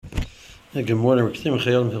Hey, good morning. We're continuing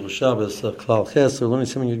Hilchos Shabbos, Klal. We're learning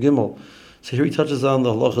Siman Gimel. So here he touches on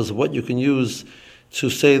the halachas of what you can use to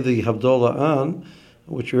say the Havdalah on,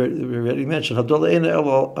 which we already mentioned. Havdalah ein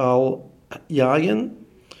al yayin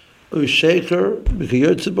u'sheker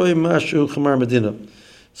b'kayotze b'y mashu Chamar Medina.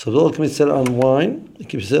 So Havdalah can be said on wine. It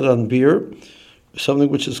can be said on beer, something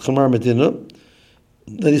which is Chamar Medina.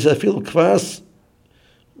 Then he said, "I feel kvass,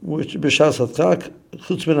 which b'shas hatkak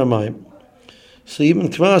chutz min hamayim." So even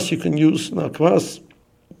kvass you can use. Now kvass,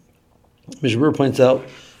 Mishmur points out,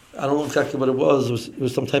 I don't know exactly what it was. It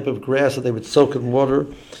was some type of grass that they would soak in water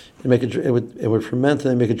and make it would ferment and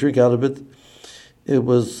they make a drink out of it. It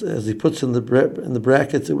was, as he puts in the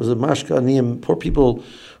brackets, it was a mashka aniyim. Poor people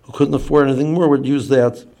who couldn't afford anything more would use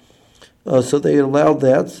that. So they allowed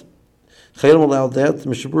that. Chayim allowed that. The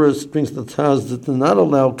Mishmur brings the Taz that did not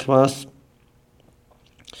allow kvass.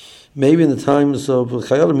 Maybe in the times of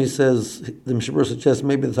Chayalim, he says, the Mishmur suggests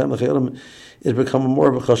maybe in the time of Chayalim it had become more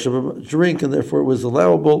of a chashuv drink and therefore it was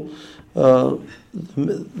allowable. The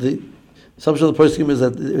assumption of the poskim is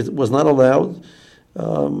that it was not allowed.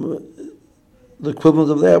 The equivalent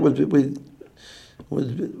of that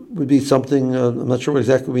would be something, I'm not sure what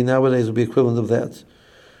exactly would be nowadays, would be equivalent of that.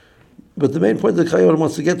 But the main point that Chayalim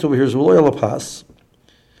wants to get to over here is V'lo Lapas.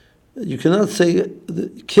 You cannot say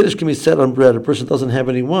Kiddush can be said on bread. A person doesn't have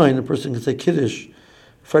any wine. A person can say Kiddush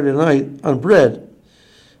Friday night on bread.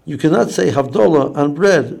 You cannot say Havdalah on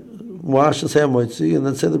bread, wash and say Hamoitzi, and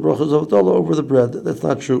then say the brachos of Havdalah over the bread. That's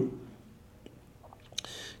not true.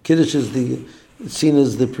 Kiddush is seen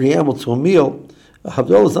as the preamble to a meal.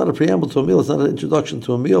 Havdalah is not a preamble to a meal. It's not an introduction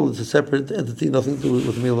to a meal. It's a separate entity, nothing to do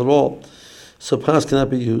with a meal at all. So pas cannot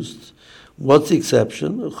be used. What's the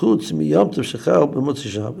exception? Chutz miyom tov shechal b'motzi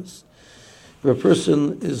Shabbos. If a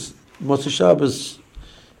person is Motzi Shabbos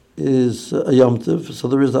is a Yom Tov, so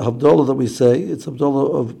there is a Havdalah that we say. It's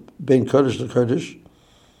Havdalah of Bein Kodesh to Kodesh,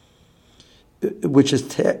 which is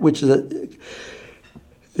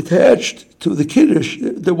attached to the Kiddush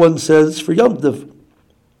that one says for Yom Tov.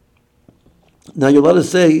 Now you're allowed to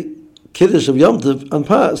say Kiddush of Yom Tov on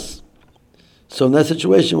Pas. So in that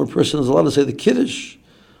situation where a person is allowed to say the Kiddush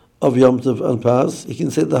of Yom Tov on Pas, he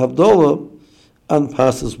can say the Havdalah on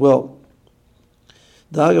Pas as well.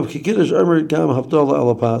 Once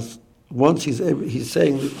he's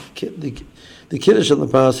saying the Kiddush on the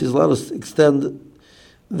Pas, he's allowed to extend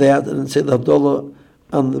that and say the Havdalah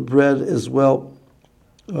on the bread as well.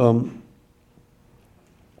 Now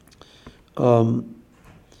the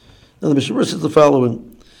Mishmur says the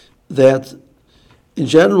following, that in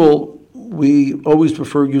general we always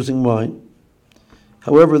prefer using wine.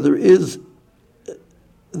 However, there is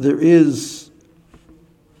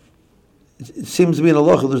it seems to be an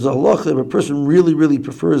halacha. There's a halacha if a person really, really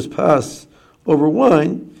prefers pas over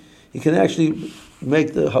wine, he can actually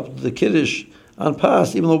make the kiddush on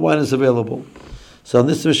pas even though wine is available. So on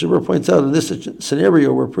this, Mishmur points out in this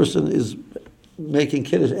scenario where a person is making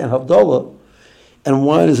kiddush and havdalah, and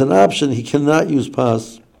wine is an option, he cannot use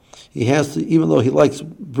pas. He has to, even though he likes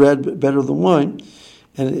bread better than wine,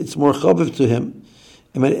 and it's more chaviv to him.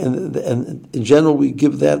 And in general, we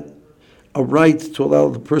give that a right to allow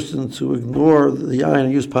the person to ignore the yain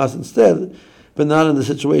and use pas instead, but not in the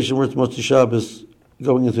situation where it's Motzi Shabbos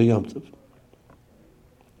going into Yom Tov.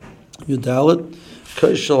 Yudalit,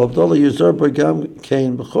 Kaishal Havdalah Yuzar Bargam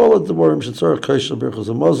Kain B'chol Devarim Shetzar Kaishal Berchos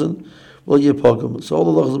Hamazon Will Yipagam. So all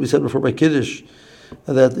the laws that we said before by Kiddush,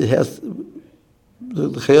 that it has,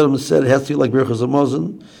 the Chayyim said it has to be like Berchos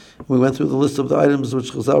Hamazon. We went through the list of the items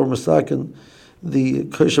which Chazal were Masakin, the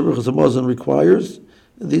Kaishal Berchos Hamazon requires.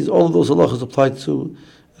 All of those halachas apply to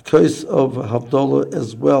the case of Havdalah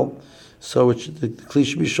as well. So the kli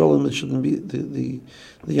should be sholem. It shouldn't be the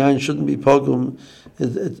yain shouldn't be pogum.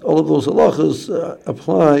 All of those halachas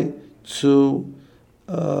apply to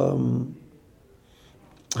Havdalah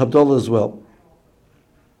as well.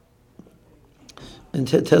 And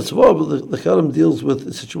Tetzvav, the Chadam deals with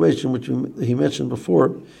a situation which he mentioned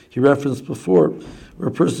before, he referenced before, where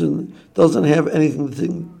a person doesn't have anything to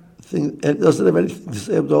say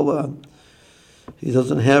Havdalah on. He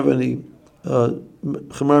doesn't have any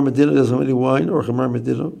Chamar Medina, doesn't have any wine or Chamar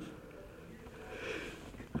Medina.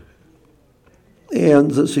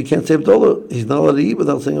 And so he can't say Havdalah. He's not allowed to eat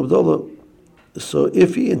without saying Havdalah. So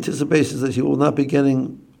if he anticipates that he will not be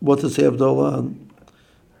getting what to say Havdalah on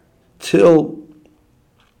till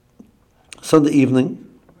Sunday evening,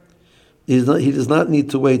 he does not need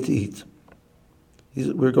to wait to eat.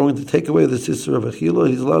 We're going to take away the sister of Achila.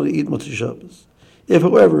 He's allowed to eat Motzi Shabbos. If,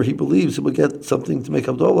 however, he believes he will get something to make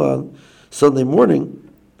Havdalah on Sunday morning,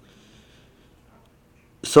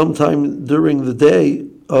 sometime during the day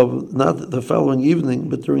of not the following evening,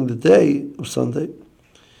 but during the day of Sunday.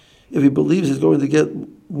 If he believes he's going to get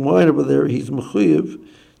wine over there, he's mechuyev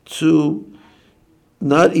to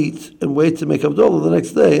not eat and wait to make Havdalah the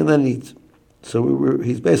next day and then eat. So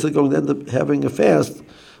he's basically going to end up having a fast,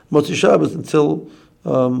 Motzi Shabbos, until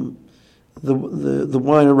the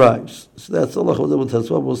wine arrives. So that's Allah.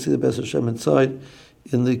 We'll see the B'ez Hashem inside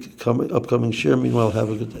in the upcoming shir. Meanwhile, have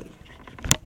a good day.